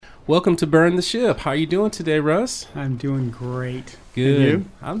Welcome to Burn the Ship. How are you doing today, Russ? I'm doing great. Good. And you?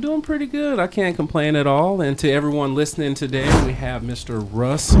 I'm doing pretty good. I can't complain at all. And to everyone listening today, we have Mr.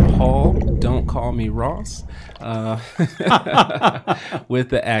 Russ Hall. Don't call me Ross. With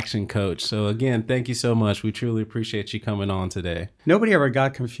the Action Coach. So again, thank you so much. We truly appreciate you coming on today. Nobody ever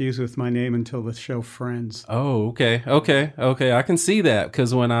got confused with my name until the show Friends. Oh, okay. I can see that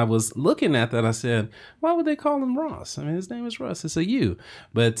because when I was looking at that, I said, why would they call him Ross? I mean, his name is Russ. It's a you.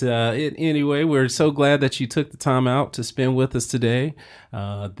 But anyway, we're so glad that you took the time out to spend with us today.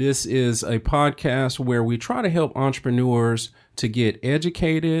 This is a podcast where we try to help entrepreneurs to get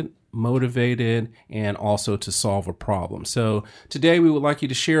educated, motivated, and also to solve a problem. So today we would like you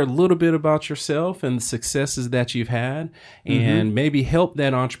to share a little bit about yourself and the successes that you've had and maybe help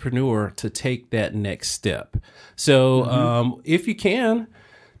that entrepreneur to take that next step. So if you can,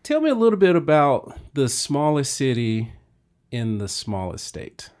 tell me a little bit about the smallest city in the smallest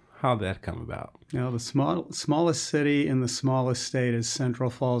state. How'd that come about? Now, the smallest city in the smallest state is Central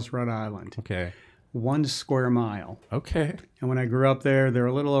Falls, Rhode Island. Okay. 1 square mile. Okay. And when I grew up there were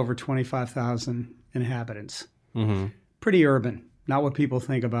a little over 25,000 inhabitants. Mm-hmm. Pretty urban. Not what people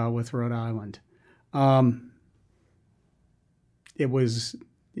think about with Rhode Island. It was,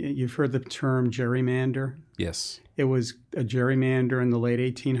 you've heard the term gerrymander? Yes. It was a gerrymander in the late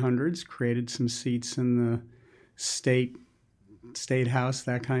 1800s, created some seats in the state house,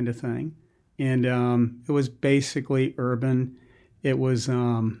 that kind of thing. And it was basically urban. It was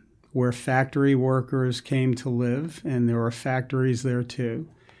where factory workers came to live, and there were factories there too.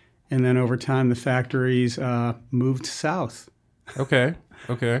 And then over time, the factories moved south. Okay.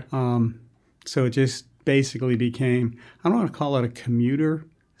 So it just basically became, I don't want to call it a commuter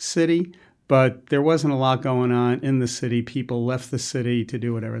city, but there wasn't a lot going on in the city. People left the city to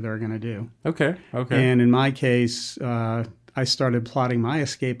do whatever they're going to do. Okay. And in my case, I started plotting my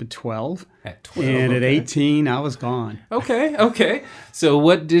escape at 12. At 12, and at 18, I was gone. Okay. So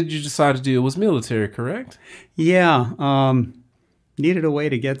what did you decide to do? It was military, correct? Yeah. Needed a way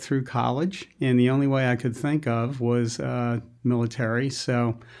to get through college, and the only way I could think of was military.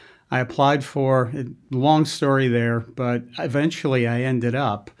 So I applied for, long story there, but eventually I ended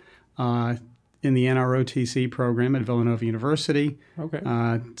up in the NROTC program at Villanova University. Okay.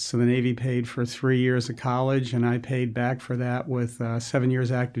 So the Navy paid for 3 years of college, and I paid back for that with 7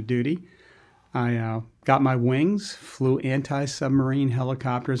 years active duty. I got my wings, flew anti-submarine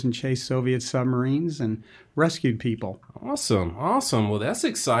helicopters and chased Soviet submarines and rescued people. Awesome. Well, that's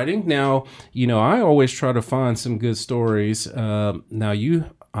exciting. Now, I always try to find some good stories. Now,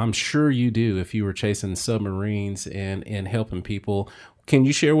 I'm sure you do if you were chasing submarines and helping people. Can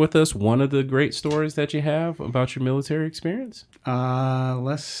you share with us one of the great stories that you have about your military experience?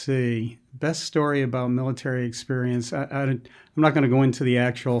 Let's see. Best story about military experience. I'm not going to go into the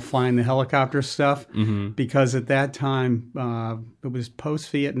actual flying the helicopter stuff because at that time it was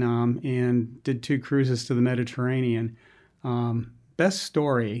post-Vietnam and did 2 cruises to the Mediterranean. Best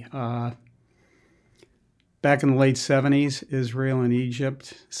story. Back in the late 70s, Israel and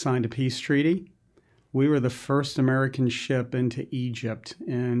Egypt signed a peace treaty. We were the first American ship into Egypt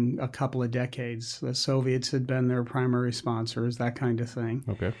in a couple of decades. The Soviets had been their primary sponsors, that kind of thing.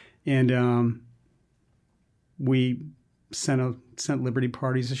 Okay. And we sent Liberty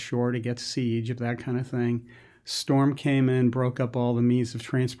parties ashore to get to see Egypt, that kind of thing. Storm came in, broke up all the means of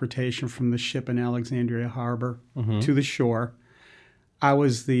transportation from the ship in Alexandria Harbor to the shore. I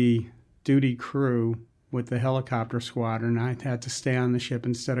was the duty crew with the helicopter squadron. I had to stay on the ship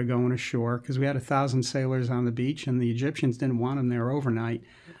instead of going ashore because we had 1,000 sailors on the beach, and the Egyptians didn't want them there overnight.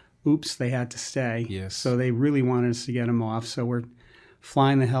 Oops, they had to stay. Yes. So they really wanted us to get them off. So we're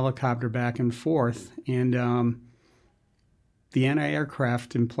flying the helicopter back and forth, and the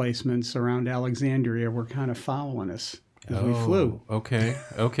anti-aircraft emplacements around Alexandria were kind of following us as we flew. Okay.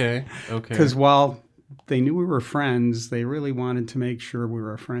 Because while they knew we were friends, they really wanted to make sure we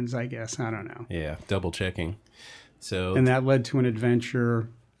were friends, I guess. I don't know. Yeah, double checking. So, and that led to an adventure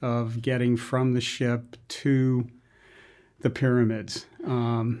of getting from the ship to the pyramids.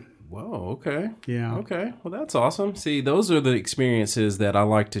 Whoa, okay. Yeah. Okay. Well, that's awesome. See, those are the experiences that I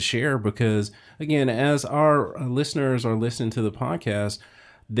like to share because, again, as our listeners are listening to the podcast,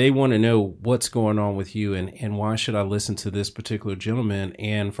 they want to know what's going on with you and why should I listen to this particular gentleman.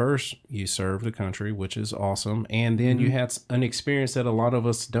 And first, you serve the country, which is awesome. And then you had an experience that a lot of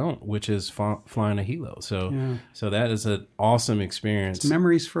us don't, which is flying a helo. So that is an awesome experience. It's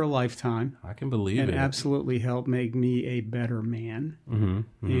memories for a lifetime. I can believe it. It absolutely helped make me a better man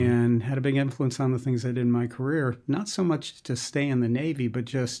and had a big influence on the things I did in my career. Not so much to stay in the Navy, but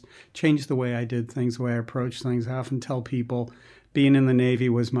just change the way I did things, the way I approached things. I often tell people, being in the Navy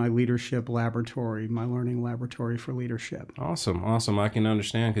was my leadership laboratory, my learning laboratory for leadership. Awesome. Awesome. I can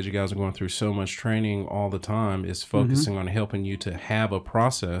understand because you guys are going through so much training all the time. It's focusing on helping you to have a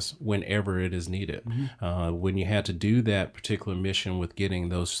process whenever it is needed. When you had to do that particular mission with getting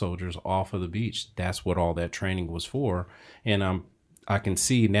those soldiers off of the beach, that's what all that training was for. And I can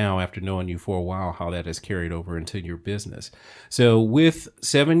see now, after knowing you for a while, how that has carried over into your business. So with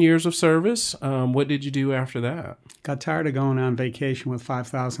 7 years of service, what did you do after that? Got tired of going on vacation with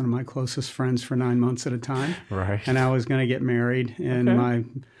 5,000 of my closest friends for 9 months at a time. Right. And I was going to get married. And my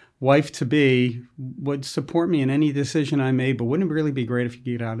wife-to-be would support me in any decision I made, but wouldn't it really be great if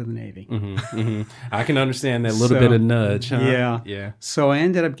you get out of the Navy? I can understand that little bit of nudge. Huh? Yeah. So I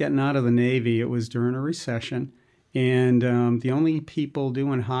ended up getting out of the Navy. It was during a recession. And the only people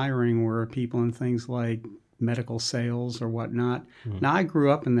doing hiring were people in things like medical sales or whatnot. Now, I grew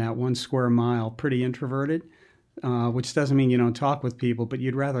up in that 1 square mile, pretty introverted, which doesn't mean you don't talk with people, but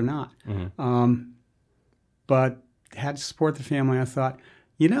you'd rather not. But had to support the family. I thought,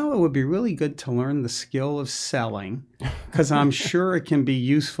 it would be really good to learn the skill of selling because I'm sure it can be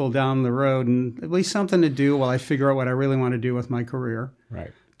useful down the road and at least something to do while I figure out what I really want to do with my career.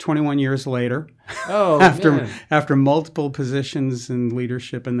 Right. 21 years later, after multiple positions in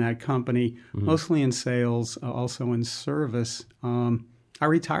leadership in that company, mostly in sales, also in service, I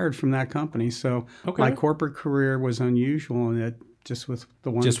retired from that company. So my corporate career was unusual in that just with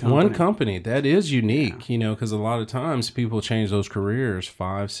the one company. One company. That is unique, because a lot of times people change those careers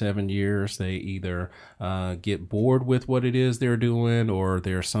 5-7 years. They either get bored with what it is they're doing, or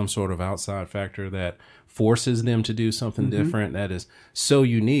there's some sort of outside factor that forces them to do something different. That is so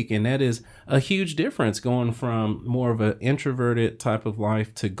unique. And that is a huge difference going from more of an introverted type of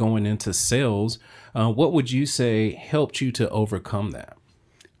life to going into sales. What would you say helped you to overcome that?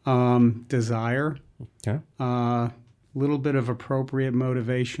 Desire. Okay. Little bit of appropriate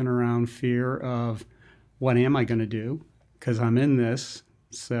motivation around fear of what am I going to do? Because I'm in this.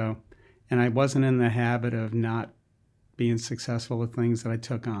 And I wasn't in the habit of not being successful with things that I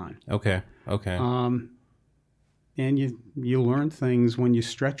took on. Okay. And you learn things when you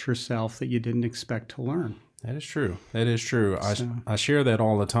stretch yourself that you didn't expect to learn. That is true. I share that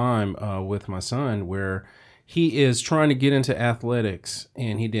all the time with my son, where he is trying to get into athletics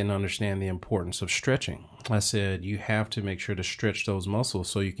and he didn't understand the importance of stretching. I said, you have to make sure to stretch those muscles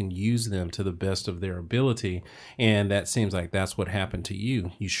so you can use them to the best of their ability. And that seems like that's what happened to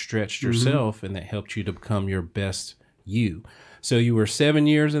you. You stretched yourself and that helped you to become your best you. So you were 7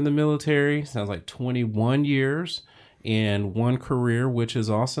 years in the military, sounds like 21 years in one career, which is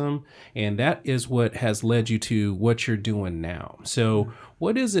awesome. And that is what has led you to what you're doing now. So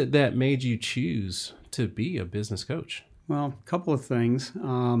what is it that made you choose to be a business coach? Well, a couple of things.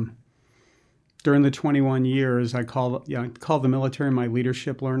 During the 21 years, I called the military my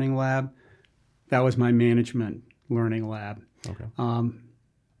leadership learning lab. That was my management learning lab. Okay.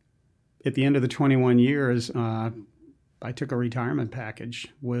 At the end of the 21 years, I took a retirement package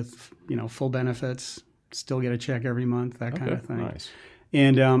with full benefits, still get a check every month, that kind of thing. Nice.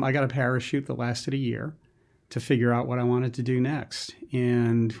 And I got a parachute that lasted a year to figure out what I wanted to do next.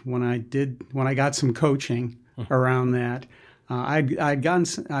 And when I got some coaching around that, I've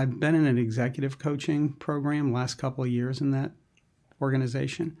been in an executive coaching program last couple of years in that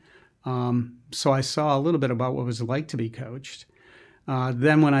organization. So I saw a little bit about what it was like to be coached.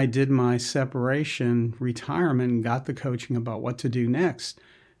 Then when I did my separation, retirement, and got the coaching about what to do next,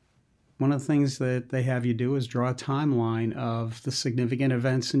 one of the things that they have you do is draw a timeline of the significant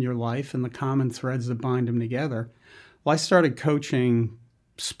events in your life and the common threads that bind them together. Well, I started coaching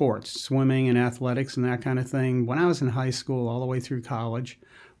sports, swimming and athletics and that kind of thing when I was in high school all the way through college.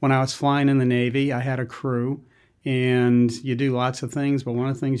 When I was flying in the Navy, I had a crew, and you do lots of things, but one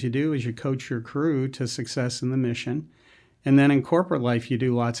of the things you do is you coach your crew to success in the mission. And then in corporate life, you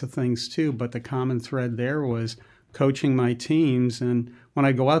do lots of things too, but the common thread there was coaching my teams. And when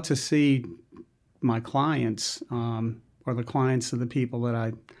I go out to see my clients or the clients of the people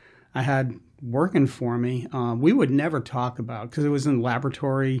that I had working for me, we would never talk about, because it was in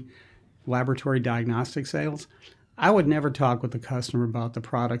laboratory diagnostic sales. I would never talk with the customer about the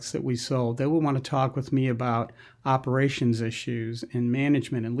products that we sold. They would want to talk with me about operations issues and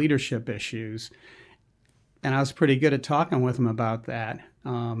management and leadership issues. And I was pretty good at talking with them about that.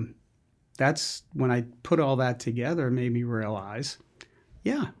 That's when I put all that together, it made me realize,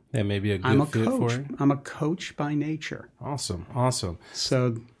 that may be a good fit for you. I'm a coach by nature. Awesome.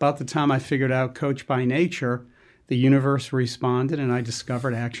 So about the time I figured out coach by nature, the universe responded, and I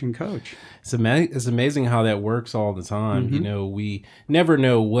discovered Action Coach. It's amazing how that works all the time. We never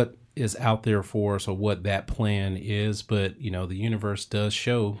know what is out there for us or what that plan is, but the universe does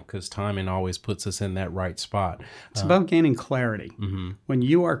show, because timing always puts us in that right spot. It's about gaining clarity. When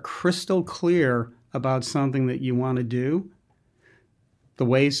you are crystal clear about something that you want to do, the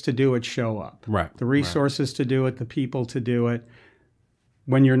ways to do it show up. Right. The resources to do it, the people to do it.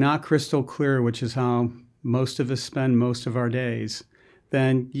 When you're not crystal clear, which is how most of us spend most of our days,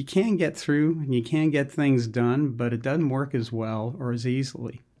 then you can get through and you can get things done, but it doesn't work as well or as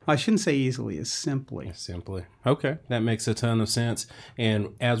easily. I shouldn't say easily, as simply. Simply. Okay, that makes a ton of sense. And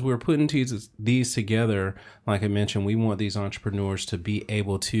as we're putting these together, like I mentioned, we want these entrepreneurs to be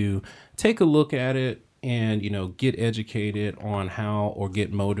able to take a look at it and, get educated on how, or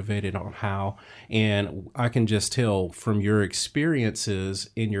get motivated on how. And I can just tell from your experiences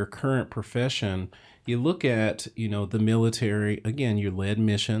in your current profession, you look at, the military, again, you led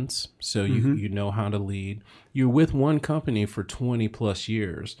missions, so you know how to lead. You're with one company for 20 plus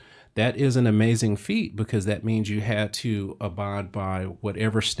years. That is an amazing feat, because that means you had to abide by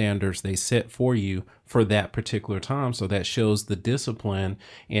whatever standards they set for you for that particular time. So that shows the discipline.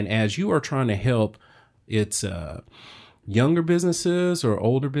 And as you are trying to help, it's younger businesses or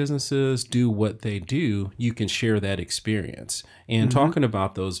older businesses do what they do, you can share that experience. And talking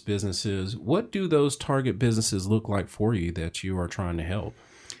about those businesses, what do those target businesses look like for you that you are trying to help?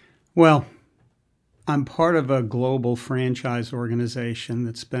 Well, I'm part of a global franchise organization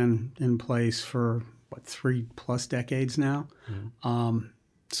that's been in place for, 3+ decades now.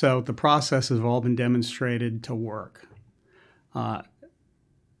 So the processes have all been demonstrated to work.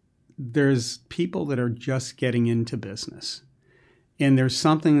 There's people that are just getting into business, and there's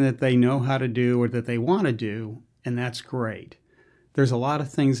something that they know how to do or that they want to do, and that's great. There's a lot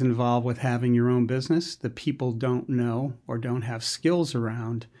of things involved with having your own business that people don't know or don't have skills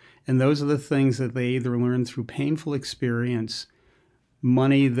around, and those are the things that they either learn through painful experience,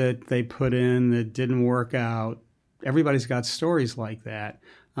 money that they put in that didn't work out. Everybody's got stories like that,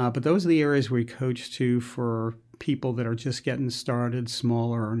 but those are the areas we coach to for people that are just getting started,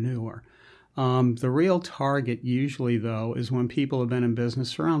 smaller or newer. The real target usually, though, is when people have been in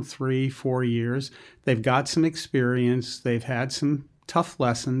business around 3-4 years. They've got some experience. They've had some tough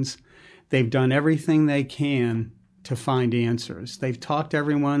lessons. They've done everything they can to find answers. They've talked to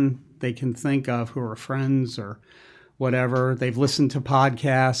everyone they can think of who are friends or whatever. They've listened to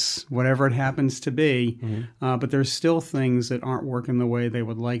podcasts, whatever it happens to be. But there's still things that aren't working the way they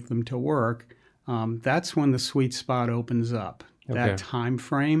would like them to work. That's when the sweet spot opens up, that time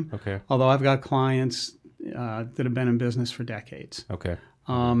frame. Okay. Although I've got clients that have been in business for decades. Okay.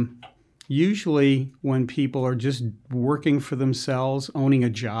 Usually when people are just working for themselves, owning a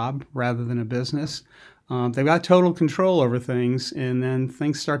job rather than a business, they've got total control over things, and then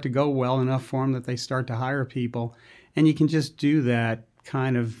things start to go well enough for them that they start to hire people. And you can just do that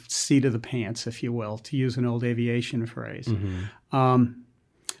kind of seat of the pants, if you will, to use an old aviation phrase.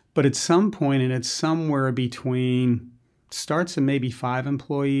 But at some point, and it's somewhere between, starts at maybe 5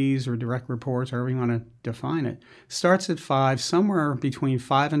 employees or direct reports, however you want to define it, starts at 5, somewhere between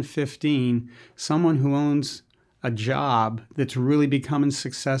 5 and 15, someone who owns a job that's really becoming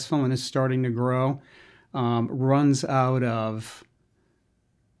successful and is starting to grow, runs out of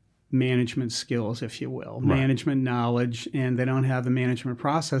management skills, if you will, management knowledge, and they don't have the management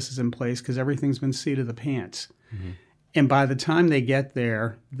processes in place because everything's been seat of the pants. And by the time they get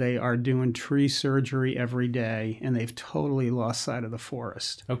there, they are doing tree surgery every day, and they've totally lost sight of the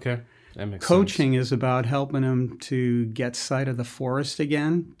forest. Okay, that makes sense. Coaching is about helping them to get sight of the forest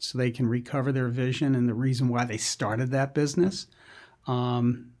again so they can recover their vision and the reason why they started that business.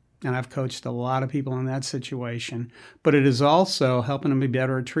 And I've coached a lot of people in that situation. But it is also helping them be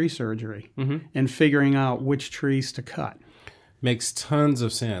better at tree surgery and figuring out which trees to cut. Makes tons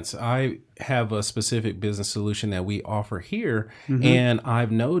of sense. I have a specific business solution that we offer here, and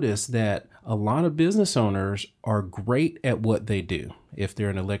I've noticed that a lot of business owners are great at what they do. If they're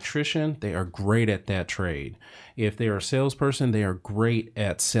an electrician, they are great at that trade. If they're a salesperson, they are great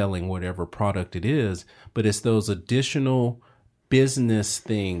at selling whatever product it is, but it's those additional business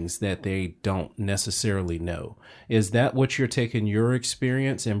things that they don't necessarily know. Is that what you're taking your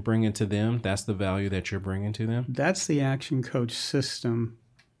experience and bringing to them? That's the value that you're bringing to them? That's the Action Coach system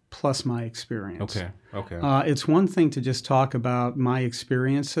plus my experience. Okay. It's one thing to just talk about my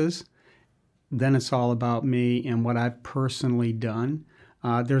experiences. Then it's all about me and what I've personally done.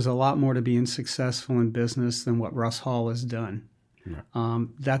 There's a lot more to being successful in business than what Russ Hall has done.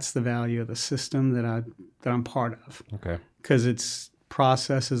 That's the value of the system that I'm part of. Okay. Because it's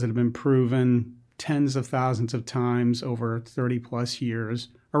processes that have been proven tens of thousands of times over 30 plus years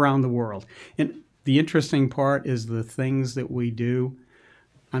around the world. And the interesting part is the things that we do,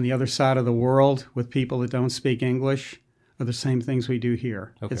 on the other side of the world with people that don't speak English are the same things we do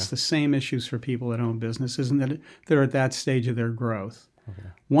here. Okay. It's the same issues for people that own businesses and that they're at that stage of their growth. Okay.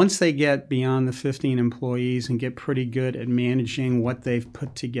 Once they get beyond the 15 employees and get pretty good at managing what they've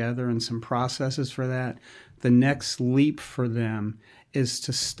put together and some processes for that, the next leap for them is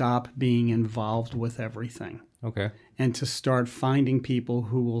to stop being involved with everything. Okay. And to start finding people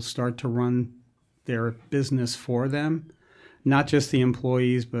who will start to run their business for them, not just the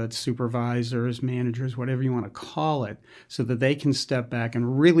employees, but supervisors, managers, whatever you want to call it, so that they can step back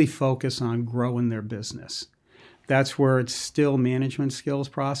and really focus on growing their business. That's where it's still management skills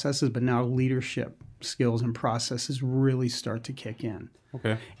processes, but now leadership skills and processes really start to kick in.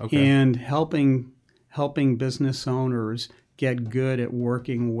 Okay. Okay. And helping business owners get good at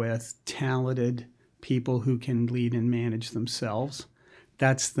working with talented people who can lead and manage themselves.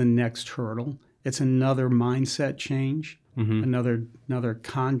 That's the next hurdle. It's another mindset change, another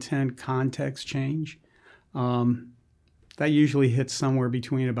context change. That usually hits somewhere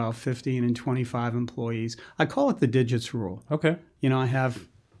between about 15 and 25 employees. I call it the digits rule. Okay. I have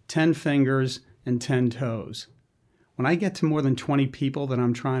 10 fingers and 10 toes. When I get to more than 20 people that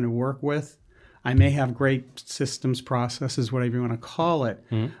I'm trying to work with, I may have great systems, processes, whatever you want to call it.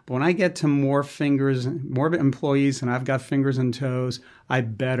 Mm-hmm. But when I get to more fingers, more employees, and I've got fingers and toes, I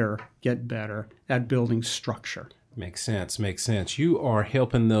better get better at building structure. Makes sense. You are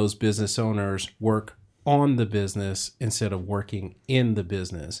helping those business owners work on the business instead of working in the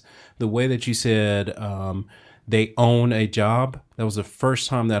business. The way that you said they own a job, that was the first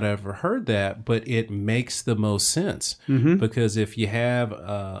time that I ever heard that, but it makes the most sense. Mm-hmm. Because if you have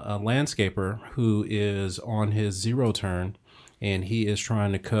a landscaper who is on his zero turn and he is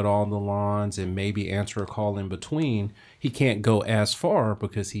trying to cut all the lawns and maybe answer a call in between, he can't go as far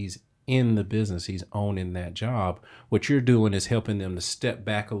because he's in the business. He's owning that job. What you're doing is helping them to step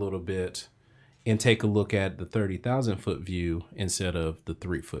back a little bit and take a look at the 30,000 foot view instead of the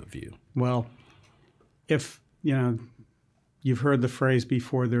 3 foot view. Well, if you've heard the phrase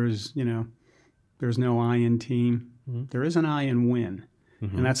before, there's no I in team. Mm-hmm. There is an I in win.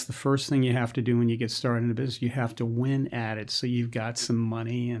 Mm-hmm. And that's the first thing you have to do when you get started in a business. You have to win at it so you've got some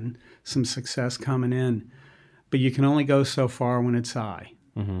money and some success coming in. But you can only go so far when it's I.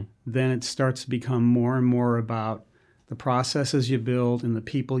 Mm-hmm. Then it starts to become more and more about the processes you build and the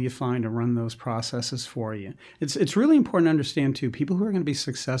people you find to run those processes for you. It's really important to understand, too, people who are going to be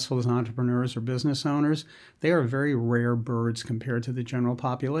successful as entrepreneurs or business owners, they are very rare birds compared to the general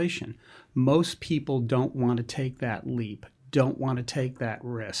population. Most people don't want to take that leap, don't want to take that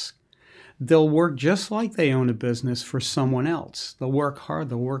risk. They'll work just like they own a business for someone else. They'll work hard,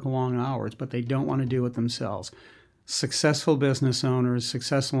 they'll work long hours, but they don't want to do it themselves. Successful business owners,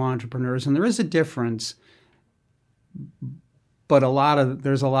 successful entrepreneurs, and there is a difference, but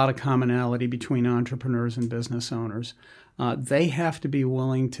there's a lot of commonality between entrepreneurs and business owners. They have to be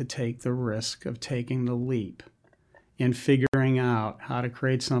willing to take the risk of taking the leap and figuring out how to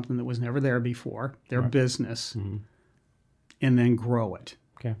create something that was never there before, their business, and then grow it.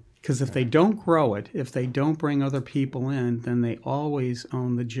 Okay. Because if they don't grow it, if they don't bring other people in, then they always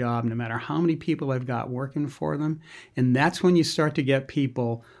own the job, no matter how many people they've got working for them. And that's when you start to get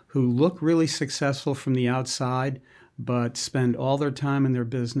people who look really successful from the outside, but spend all their time in their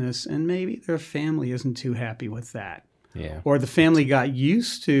business, and maybe their family isn't too happy with that. Yeah. Or the family got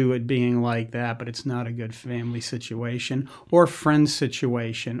used to it being like that, but it's not a good family situation, or friend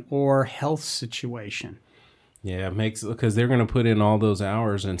situation, or health situation. Yeah, it makes, because they're going to put in all those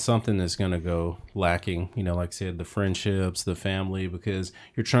hours and something is going to go lacking, like I said, the friendships, the family, because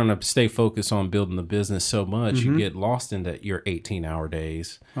you're trying to stay focused on building the business so much, you get lost into your 18-hour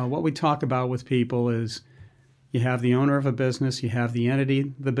days. What we talk about with people is you have the owner of a business, you have the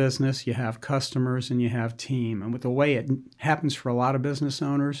entity, the business, you have customers, and you have team. And with the way it happens for a lot of business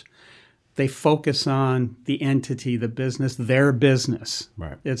owners, they focus on the entity, the business, their business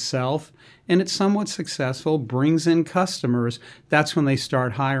itself, and it's somewhat successful, brings in customers. That's when they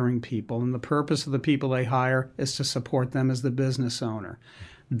start hiring people, and the purpose of the people they hire is to support them as the business owner.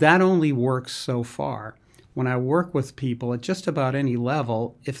 That only works so far. When I work with people at just about any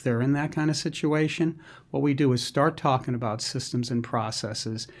level, if they're in that kind of situation, what we do is start talking about systems and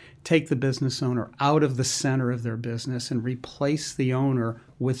processes, take the business owner out of the center of their business and replace the owner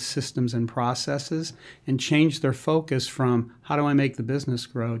with systems and processes, and change their focus from how do I make the business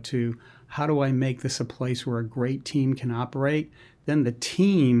grow to how do I make this a place where a great team can operate. Then the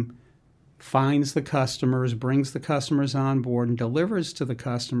team finds the customers, brings the customers on board, and delivers to the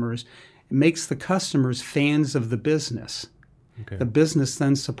customers. It makes the customers fans of the business. Okay. The business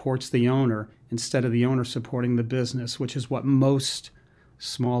then supports the owner instead of the owner supporting the business, which is what most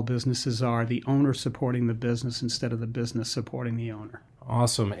small businesses are, the owner supporting the business instead of the business supporting the owner.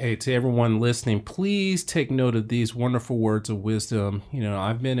 Awesome. Hey, to everyone listening, please take note of these wonderful words of wisdom. You know,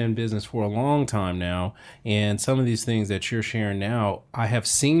 I've been in business for a long time now, and some of these things that you're sharing now, I have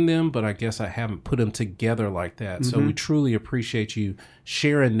seen them, but I guess I haven't put them together like that. So we truly appreciate you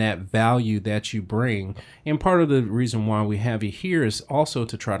sharing that value that you bring. And part of the reason why we have you here is also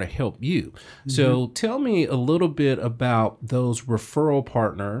to try to help you. So tell me a little bit about those referral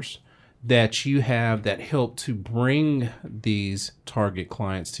partners that you have that help to bring these target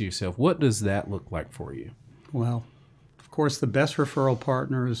clients to yourself. What does that look like for you? Well, of course, the best referral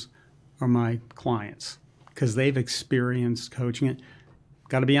partners are my clients because they've experienced coaching it.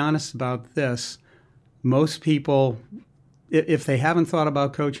 Got to be honest about this. Most people, if they haven't thought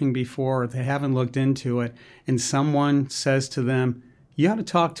about coaching before, if they haven't looked into it, and someone says to them, you ought to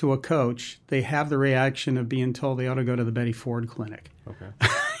talk to a coach, they have the reaction of being told they ought to go to the Betty Ford Clinic. Okay.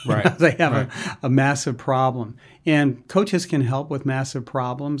 Right. They have a massive problem. And coaches can help with massive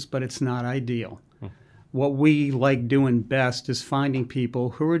problems, but it's not ideal. What we like doing best is finding people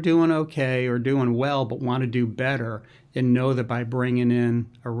who are doing okay or doing well but want to do better and know that by bringing in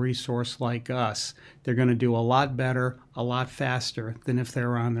a resource like us, they're going to do a lot better, a lot faster than if they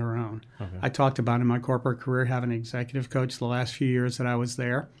were on their own. Okay. I talked about in my corporate career having an executive coach the last few years that I was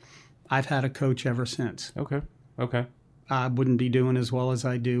there. I've had a coach ever since. Okay. I wouldn't be doing as well as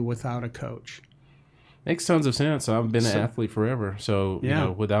I do without a coach. Makes tons of sense. I've been an athlete forever. So, you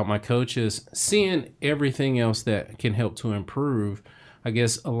know, without my coaches, seeing everything else that can help to improve, I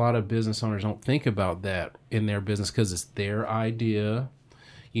guess a lot of business owners don't think about that in their business because it's their idea.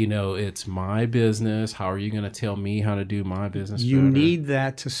 You know, it's my business. How are you going to tell me how to do my business You better? need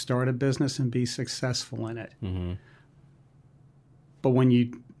that to start a business and be successful in it. Mm-hmm. But when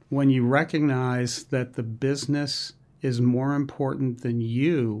you recognize that the business is more important than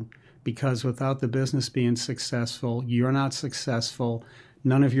you, because without the business being successful, you're not successful,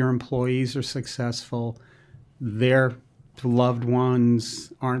 none of your employees are successful, their loved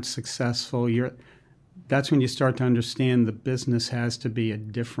ones aren't successful, that's when you start to understand the business has to be a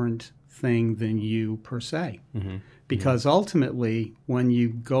different thing than you per se. Mm-hmm. Because ultimately, when you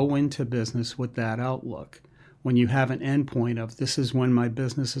go into business with that outlook, when you have an endpoint of this is when my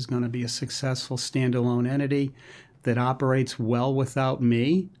business is going to be a successful standalone entity that operates well without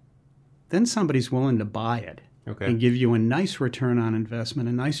me, then somebody's willing to buy it and give you a nice return on investment,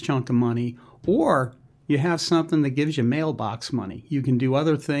 a nice chunk of money, or you have something that gives you mailbox money. You can do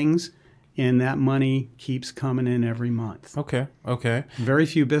other things, and that money keeps coming in every month. Okay. Very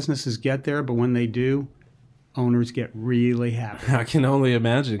few businesses get there, but when they do, owners get really happy. I can only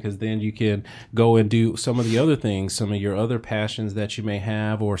imagine, because then you can go and do some of the other things, some of your other passions that you may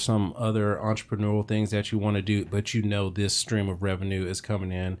have, or some other entrepreneurial things that you want to do, but you know this stream of revenue is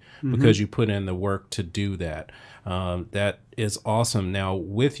coming in because you put in the work to do that. That is awesome. Now,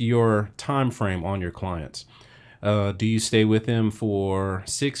 with your time frame on your clients, do you stay with them for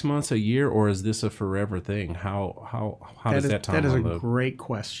 6 months, a year, or is this a forever thing? How does that time look? That is a great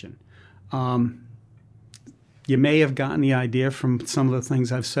question. You may have gotten the idea from some of the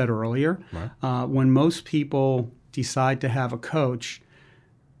things I've said earlier. Right. When most people decide to have a coach,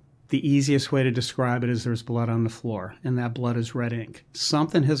 the easiest way to describe it is there's blood on the floor, and that blood is red ink.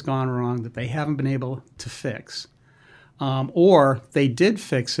 Something has gone wrong that they haven't been able to fix. Or they did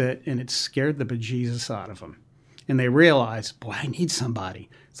fix it, and it scared the bejesus out of them. And they realize, boy, I need somebody.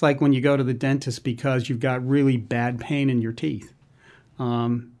 It's like when you go to the dentist because you've got really bad pain in your teeth.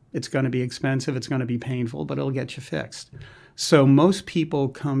 It's going to be expensive, it's going to be painful, but it'll get you fixed. So most people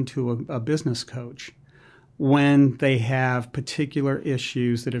come to a business coach when they have particular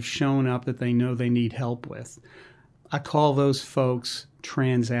issues that have shown up that they know they need help with. I call those folks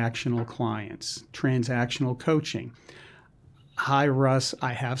transactional clients, transactional coaching. Hi, Russ,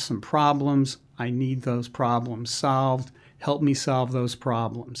 I have some problems. I need those problems solved. Help me solve those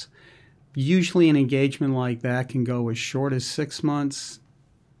problems. Usually an engagement like that can go as short as 6 months,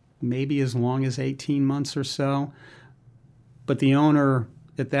 maybe as long as 18 months or so. But the owner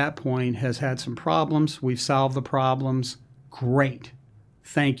at that point has had some problems. We've solved the problems. Great.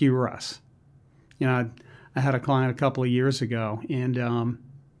 Thank you, Russ. You know, I had a client a couple of years ago, and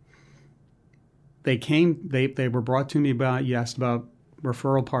they were brought to me by, you asked about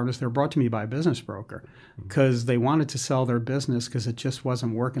referral partners, they were brought to me by a business broker because they wanted to sell their business because it just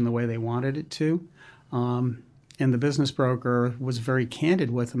wasn't working the way they wanted it to. And the business broker was very candid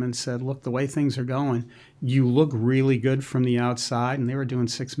with them and said, look, the way things are going, you look really good from the outside. And they were doing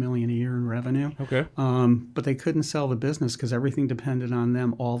 $6 million a year in revenue. Okay. But they couldn't sell the business because everything depended on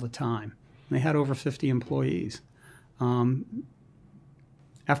them all the time. And they had over 50 employees.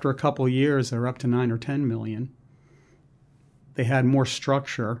 After a couple of years, they're up to 9 or 10 million. They had more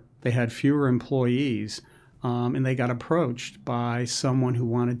structure. They had fewer employees. And they got approached by someone who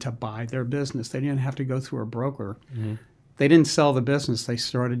wanted to buy their business. They didn't have to go through a broker. Mm-hmm. They didn't sell the business. They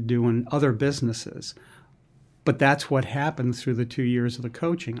started doing other businesses. But that's what happened through the 2 years of the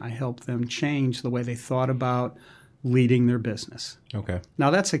coaching. I helped them change the way they thought about leading their business. Okay. Now,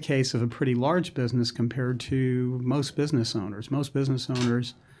 that's a case of a pretty large business compared to most business owners. Most business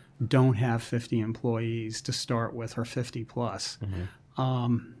owners don't have 50 employees to start with, or 50 plus.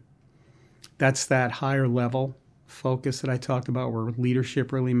 Mm-hmm. That's that higher level focus that I talked about, where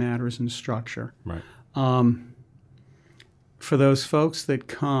leadership really matters and structure. Right. For those folks that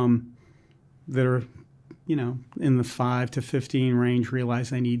come that are, in the 5 to 15 range, realize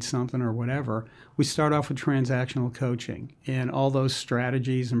they need something or whatever, we start off with transactional coaching. And all those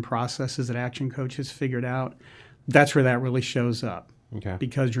strategies and processes that Action Coach has figured out, that's where that really shows up. Okay.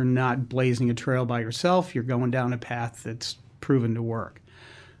 Because you're not blazing a trail by yourself. You're going down a path that's proven to work.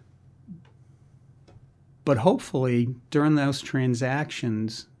 But hopefully, during those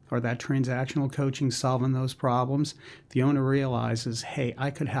transactions, or that transactional coaching solving those problems, the owner realizes, hey, I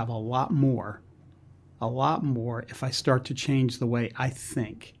could have a lot more if I start to change the way I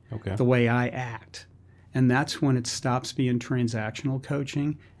think, the way I act. And that's when it stops being transactional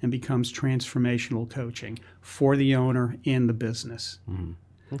coaching and becomes transformational coaching for the owner and the business. Mm-hmm.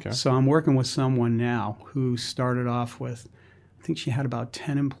 Okay. So I'm working with someone now who started off with, I think she had about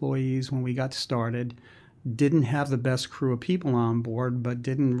 10 employees when we got started, didn't have the best crew of people on board, but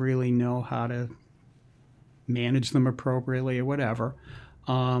didn't really know how to manage them appropriately or whatever.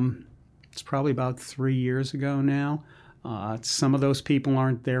 It's probably about 3 years ago now. Some of those people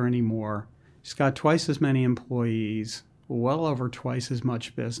aren't there anymore. She's got twice as many employees, well over twice as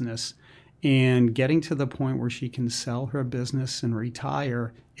much business, and getting to the point where she can sell her business and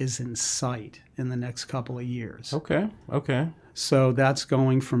retire is in sight in the next couple of years. Okay. So that's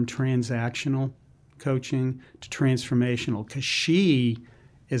going from transactional coaching to transformational, because she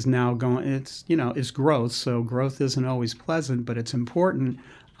is now going, it's growth. So growth isn't always pleasant, but it's important.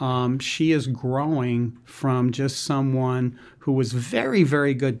 She is growing from just someone who was very,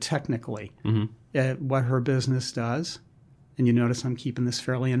 very good technically at what her business does. And you notice I'm keeping this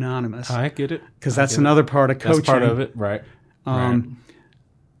fairly anonymous. I get it. Because that's another part of coaching. That's part of it, right. Right.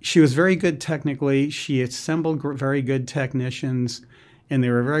 She was very good technically. She assembled very good technicians, and they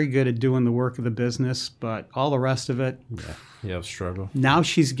were very good at doing the work of the business, but all the rest of it, struggle. Now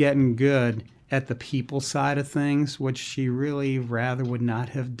she's getting good at the people side of things, which she really rather would not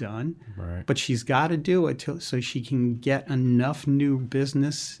have done. Right. But she's got to do it so she can get enough new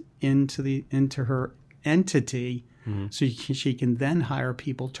business into her entity, so she can then hire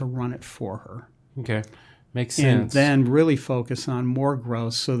people to run it for her. Okay. Makes sense. And then really focus on more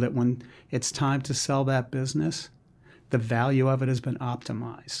growth, so that when it's time to sell that business, the value of it has been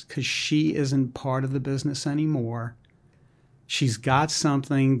optimized, because she isn't part of the business anymore. She's got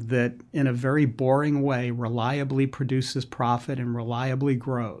something that, in a very boring way, reliably produces profit and reliably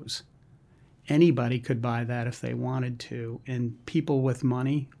grows. Anybody could buy that if they wanted to. And people with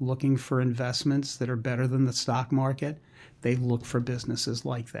money looking for investments that are better than the stock market, they look for businesses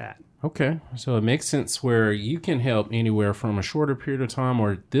like that. Okay. So it makes sense where you can help anywhere from a shorter period of time,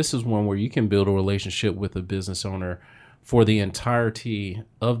 or this is one where you can build a relationship with a business owner for the entirety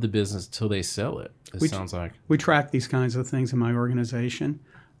of the business till they sell it. Sounds like. We track these kinds of things in my organization.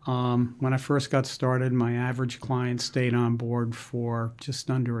 When I first got started, my average client stayed on board for just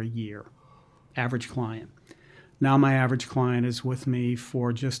under a year. Average client. Now my average client is with me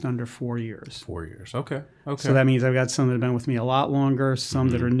for just under 4 years. 4 years. Okay. So that means I've got some that have been with me a lot longer,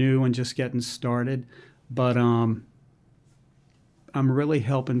 some that are new and just getting started. But I'm really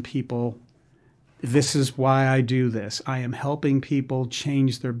helping people. This is why I do this. I am helping people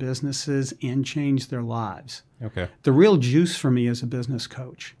change their businesses and change their lives. Okay. The real juice for me as a business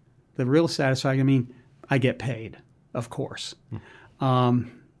coach, the real satisfaction, I get paid, of course.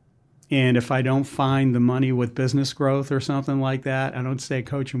 And if I don't find the money with business growth or something like that, I don't stay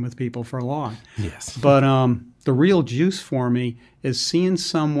coaching with people for long. Yes. But the real juice for me is seeing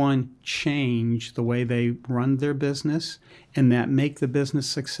someone change the way they run their business and that make the business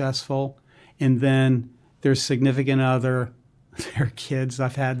successful. And then their significant other, their kids,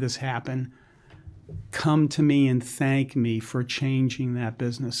 I've had this happen, come to me and thank me for changing that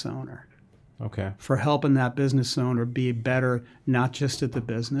business owner. Okay. For helping that business owner be better, not just at the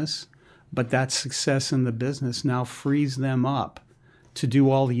business, but that success in the business now frees them up to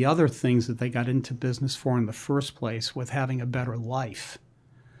do all the other things that they got into business for in the first place, with having a better life.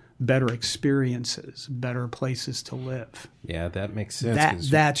 better experiences, better places to live. Yeah, that makes sense.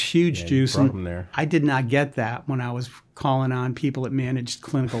 That's huge, Juice. brought 'em there. I did not get that when I was calling on people that managed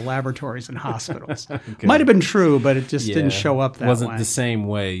clinical laboratories and hospitals. Okay. Might have been true, but it just didn't show up that wasn't way. the same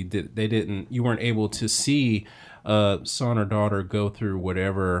way. They didn't. You weren't able to see son or daughter go through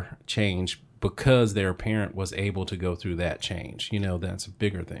whatever change because their parent was able to go through that change. That's a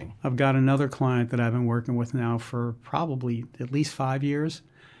bigger thing. I've got another client that I've been working with now for probably at least 5 years.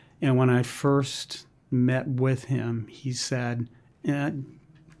 And when I first met with him, he said, and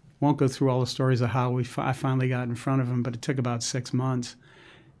I won't go through all the stories of how I finally got in front of him, but it took about 6 months,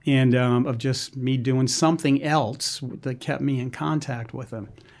 and of just me doing something else that kept me in contact with him.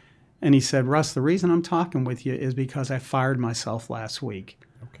 And he said, Russ, the reason I'm talking with you is because I fired myself last week.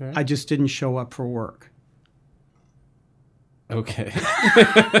 Okay. I just didn't show up for work. Okay.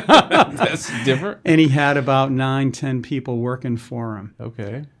 That's different. And he had about 9-10 people working for him.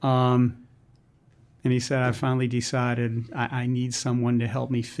 Okay. And he said, I finally decided I need someone to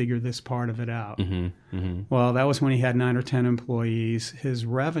help me figure this part of it out. Mm-hmm. Mm-hmm. Well, that was when he had 9 or 10 employees. His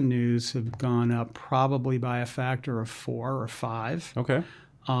revenues have gone up probably by a factor of 4 or 5. Okay.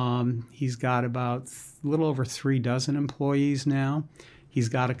 He's got about a little over 3 dozen employees now. He's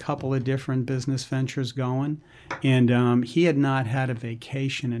got a couple of different business ventures going. And he had not had a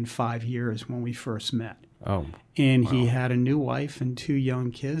vacation in 5 years when we first met. Oh. And wow. he had a new wife and 2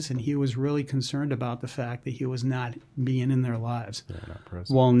 young kids, and he was really concerned about the fact that he was not being in their lives. Yeah, not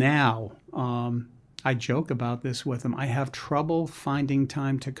present. Well, now, I joke about this with him. I have trouble finding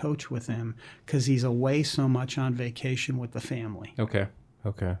time to coach with him because he's away so much on vacation with the family. Okay.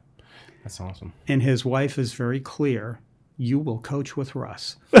 That's awesome. And his wife is very clear. You will coach with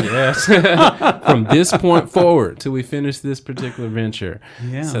Russ. Yes. From this point forward till we finish this particular venture.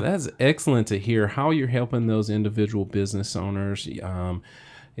 Yeah. So that's excellent to hear how you're helping those individual business owners.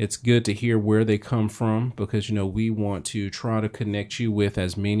 It's good to hear where they come from because, we want to try to connect you with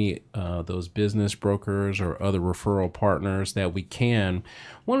as many those business brokers or other referral partners that we can.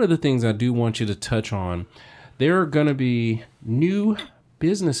 One of the things I do want you to touch on, there are going to be new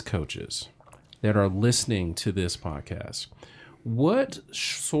business coaches that are listening to this podcast. What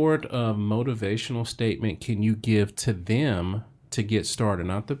sort of motivational statement can you give to them to get started?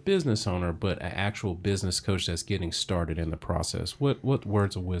 Not the business owner, but an actual business coach that's getting started in the process. What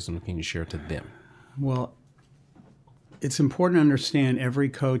words of wisdom can you share to them? Well, it's important to understand every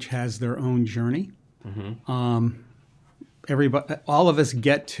coach has their own journey. Mm-hmm. All of us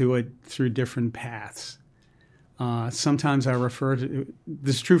get to it through different paths. Sometimes I refer to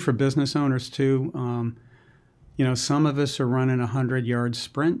this is true for business owners too. Some of us are running a 100-yard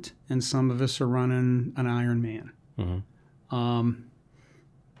sprint, and some of us are running an Ironman. Mm-hmm.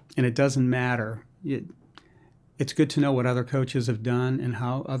 And it doesn't matter. It's good to know what other coaches have done and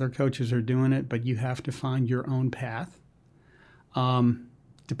how other coaches are doing it, but you have to find your own path.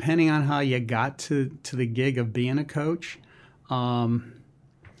 Depending on how you got to the gig of being a coach,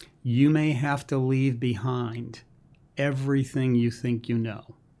 you may have to leave behind everything you think you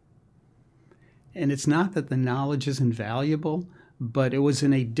know. And it's not that the knowledge is invaluable, but it was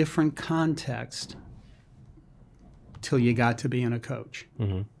in a different context till you got to being a coach.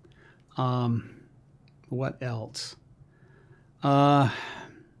 Mm-hmm. What else? I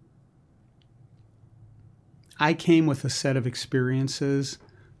came with a set of experiences,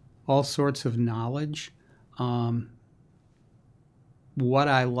 all sorts of knowledge. What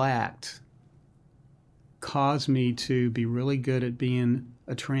I lacked caused me to be really good at being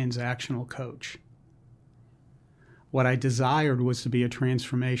a transactional coach. What I desired was to be a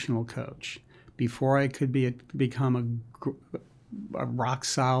transformational coach. Before I could become a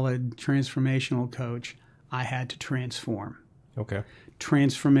rock-solid transformational coach, I had to transform. Okay.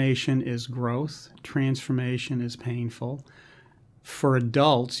 Transformation is growth. Transformation is painful. For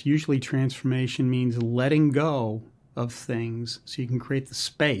adults, usually transformation means letting go of things so you can create the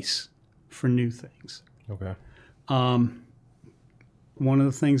space for new things. Okay. One of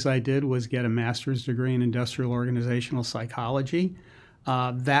the things I did was get a master's degree in industrial organizational psychology.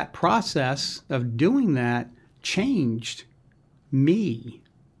 That process of doing that changed me.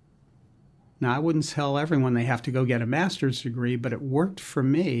 Now, I wouldn't tell everyone they have to go get a master's degree, but it worked for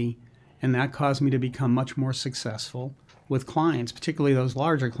me, and that caused me to become much more successful with clients, particularly those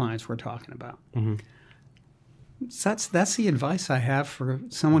larger clients we're talking about. Mm-hmm. So that's the advice I have for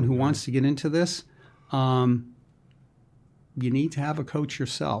someone who wants to get into this. You need to have a coach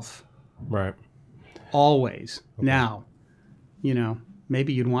yourself. Right. Always. Okay. Now,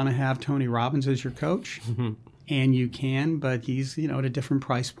 maybe you'd want to have Tony Robbins as your coach, mm-hmm. and you can, but he's, at a different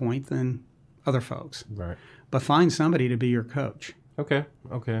price point than other folks. Right. But find somebody to be your coach. Okay.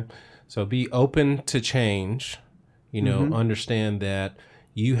 Okay. So be open to change, understand that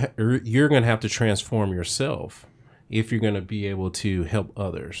you're going to have to transform yourself if you're going to be able to help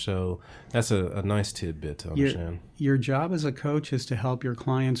others. So that's a nice tidbit to understand. Your job as a coach is to help your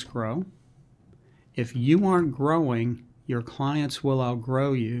clients grow. If you aren't growing, your clients will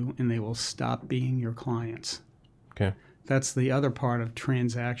outgrow you and they will stop being your clients. Okay. That's the other part of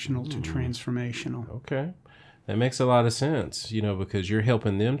transactional to transformational. Okay. That makes a lot of sense, because you're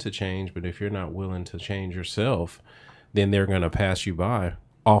helping them to change, but if you're not willing to change yourself, then they're going to pass you by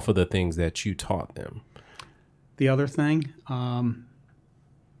off of the things that you taught them. The other thing,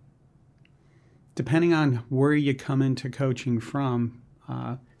 depending on where you come into coaching from,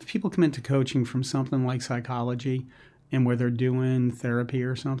 if people come into coaching from something like psychology and where they're doing therapy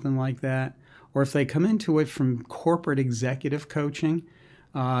or something like that, or if they come into it from corporate executive coaching,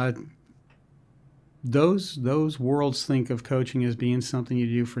 those worlds think of coaching as being something you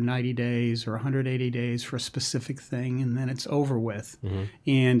do for 90 days or 180 days for a specific thing, and then it's over with. Mm-hmm.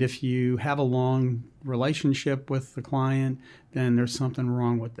 And if you have a long relationship with the client, then there's something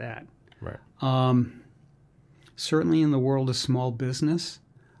wrong with that. Right. Certainly in the world of small business,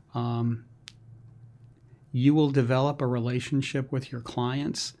 you will develop a relationship with your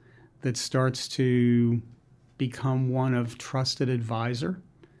clients that starts to become one of trusted advisor.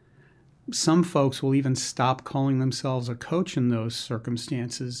 Some folks will even stop calling themselves a coach in those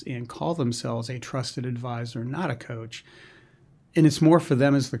circumstances and call themselves a trusted advisor, not a coach. And it's more for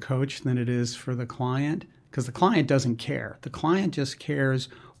them as the coach than it is for the client, because the client doesn't care. The client just cares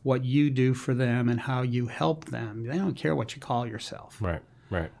what you do for them and how you help them. They don't care what you call yourself. Right,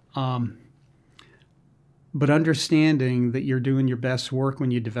 right. But understanding that you're doing your best work when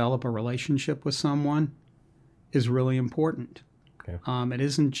you develop a relationship with someone is really important. Okay. It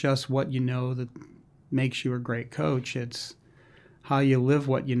isn't just what you know that makes you a great coach. It's how you live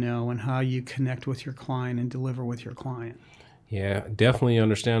what you know and how you connect with your client and deliver with your client. Yeah, definitely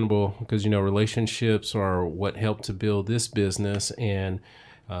understandable, because, relationships are what help to build this business. And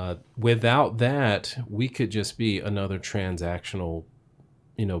without that, we could just be another transactional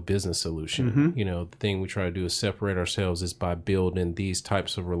business solution. Mm-hmm. The thing we try to do is separate ourselves is by building these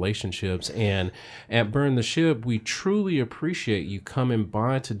types of relationships. And at Burn the Ship, we truly appreciate you coming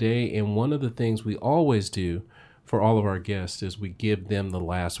by today. And one of the things we always do for all of our guests is we give them the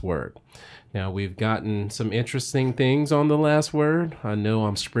last word. Now, we've gotten some interesting things on the last word. I know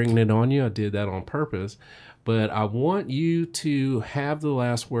I'm springing it on you. I did that on purpose. But I want you to have the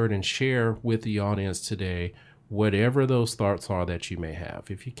last word and share with the audience today whatever those thoughts are that you may have.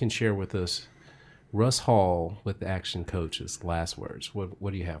 If you can share with us, Russ Hall with the Action Coaches, last words.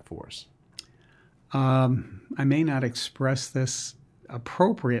 What do you have for us? I may not express this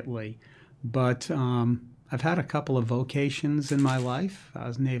appropriately, but I've had a couple of vocations in my life. I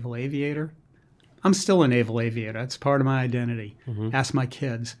was a naval aviator. I'm still a naval aviator. That's part of my identity. Mm-hmm. Ask my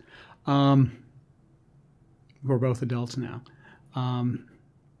kids. We're both adults now.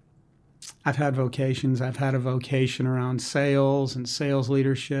 I've had vocations. I've had a vocation around sales and sales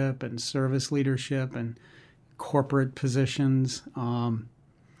leadership and service leadership and corporate positions. Then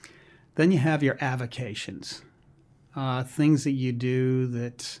you have your avocations, things that you do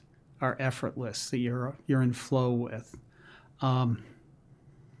that are effortless, that you're in flow with.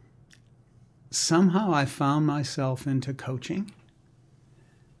 Somehow I found myself into coaching.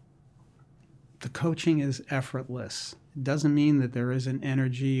 The coaching is effortless. It doesn't mean that there isn't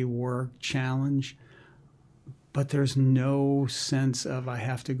energy, work, challenge, but there's no sense of I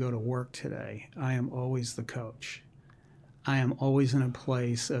have to go to work today. I am always the coach. I am always in a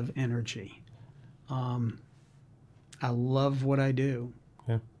place of energy. I love what I do.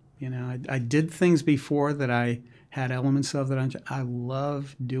 Yeah. I did things before that I had elements of that I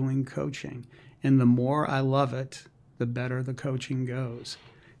love doing coaching. And the more I love it, the better the coaching goes.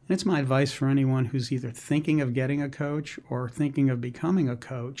 And it's my advice for anyone who's either thinking of getting a coach or thinking of becoming a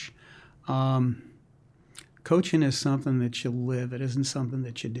coach. Coaching is something that you live. It isn't something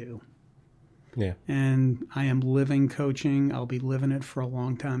that you do. Yeah. And I am living coaching. I'll be living it for a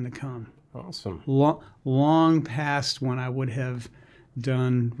long time to come. Awesome. Long past when I would have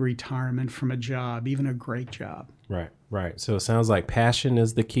done retirement from a job, even a great job. Right. So it sounds like passion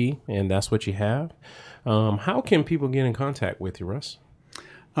is the key, and that's what you have. How can people get in contact with you, Russ?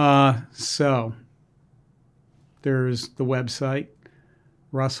 So there's the website,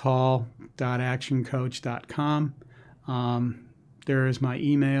 russhall.actioncoach.com. There is my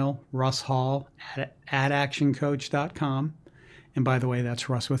email, russhall@actioncoach.com. And by the way, that's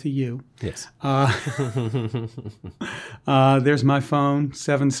Russ with a U. Yes. There's my phone,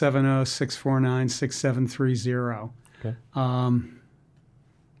 770-649-6730. Okay.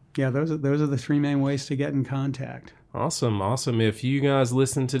 Yeah, those are the three main ways to get in contact. Awesome. If you guys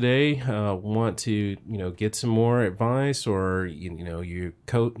listen today, want to, get some more advice, or, you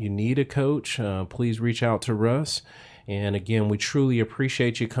need a coach, please reach out to Russ. And again, we truly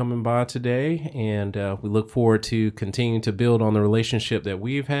appreciate you coming by today, and we look forward to continuing to build on the relationship that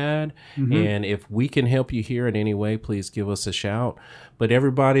we've had. Mm-hmm. And if we can help you here in any way, please give us a shout. But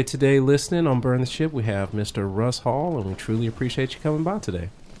everybody today listening on Burn the Ship, we have Mr. Russ Hall, and we truly appreciate you coming by today.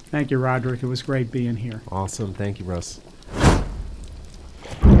 Thank you, Roderick. It was great being here. Awesome. Thank you, Russ.